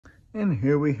And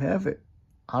here we have it,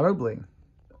 AutoBleem.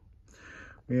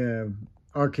 We have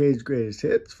Arcade's Greatest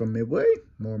Hits from Midway,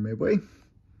 more Midway,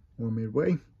 more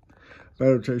Midway.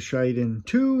 Battle to Shiden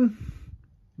 2,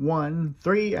 1,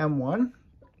 3, and 1.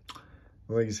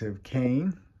 Legacy of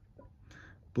Kane,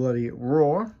 Bloody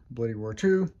Roar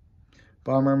 2,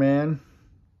 Bomberman,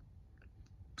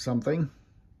 something.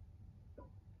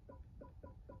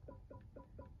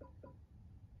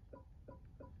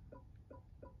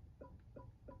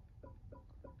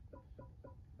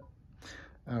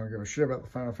 I don't give a shit about the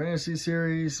Final Fantasy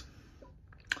series.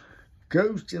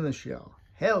 Ghost in the Shell.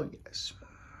 Hell yes.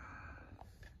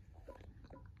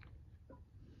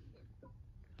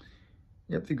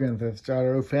 Yep, the Grand Theft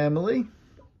Auto family.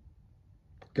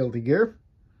 Guilty Gear.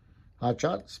 Hot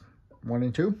Shots 1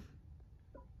 and 2.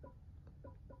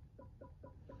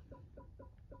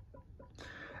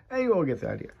 And you all get the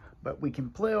idea. But we can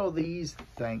play all these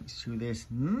thanks to this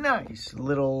nice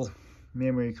little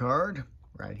memory card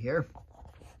right here.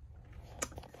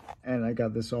 And I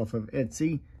got this off of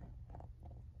Etsy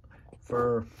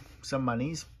for some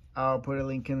monies. I'll put a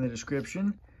link in the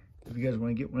description if you guys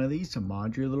want to get one of these to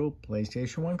mod your little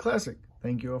PlayStation 1 Classic.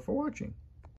 Thank you all for watching.